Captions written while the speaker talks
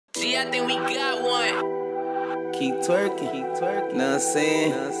I think we got one. Keep twerking, know what I'm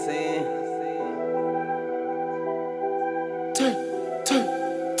saying? Twerk.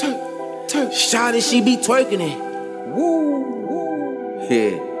 Shawty, she be twerking it. Woo.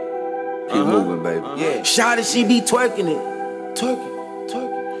 Yeah. Keep moving, baby. Yeah. Shawty, she be twerking it.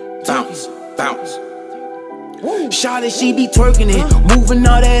 Twerking. Bounce. Shawty, she be twerking it. Moving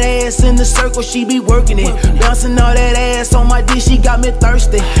all that ass in the circle, she be working it. Bouncing all that ass on my dick, she got me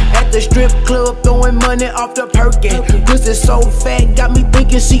thirsty. At the strip club, throwing money off the Perkin. Pussy so fat, got me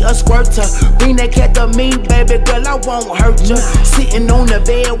thinking she a squirter. Bring that cat to me, baby girl, I won't hurt ya. Sitting on the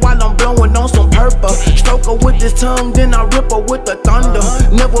bed while I'm blowing on some purple. Stroke her with this tongue, then I rip her with the thunder.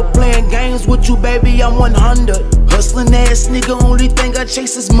 Never playing games with you, baby, I'm 100. Hustling ass nigga, only thing I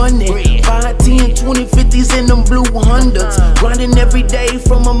chase is money. 5, 10, 20, 50s in them blue 100s. Grinding every day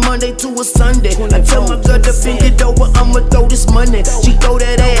from a Monday to a Sunday. I tell my girl to bend it over, I'ma throw this money. She throw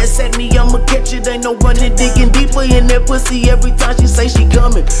that ass at me, I'ma catch it, ain't no running. Digging deeper in that pussy every time she say she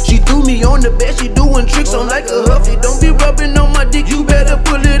coming. She threw me on the bed, she doing tricks on like a huffy. Don't be rubbing on my dick, you better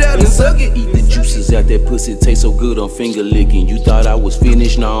pull it out and suck it. Eat the juices out that pussy, taste so good, I'm finger licking. You thought I was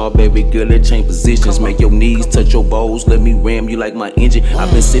finished? Nah, baby girl, let's change positions. Make your knees touch your balls, let me ram you like my engine.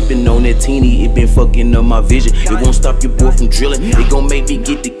 I've been sipping on that teeny, it been fucking up my vision. It won't stop your boy from drilling, it gon' make me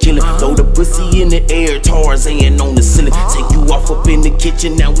get the killing. Throw the pussy in the air, Tarzan on the ceiling. Take you off up in the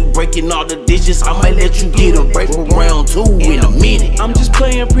kitchen, now we breaking all the dishes. I might let you get a break for round 2 in a minute. I'm just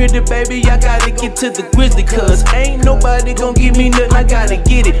playing pretty, baby, I gotta get to the grizzly. Cause ain't nobody gon' give me nothing, I gotta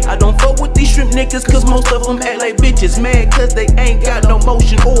get it. I don't fuck with these shrimp niggas, cause most of them act like bitches. Mad cause they ain't got no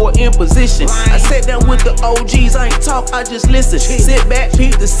motion or imposition. I sat down with the OGs, I ain't talk, I just listen. Sit back,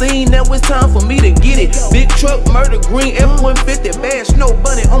 peep the scene, now it's time for me to get it. Big truck, murder green, F-150, bad snow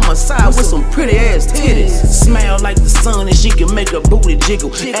bunny on my side with some pretty ass titties. Smile like the sun and she can make her booty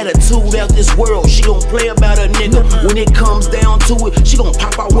jiggle. Attitude out this world, she don't play about a nigga. When it comes down to it, she gon'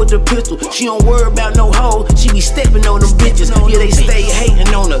 pop out with a pistol. She don't worry about no hoes, she be stepping on them bitches. Yeah, they stay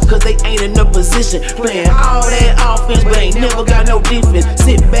hating on her, cause they ain't in a position. Playing all that offense, but ain't never got no defense.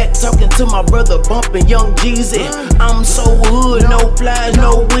 Sit back talking to my brother, bumping Young Jeezy. I'm so hood, no flies,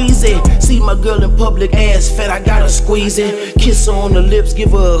 no wheezy. See my girl in public, ass fat, I gotta squeeze it. Kiss her on the lips,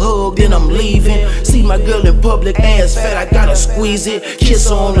 give her a hug, then I'm leaving. See my girl in public, ass fat, I gotta squeeze it. Kiss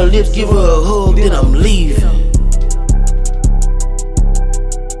her on the lips, give her a hug, then I'm leaving.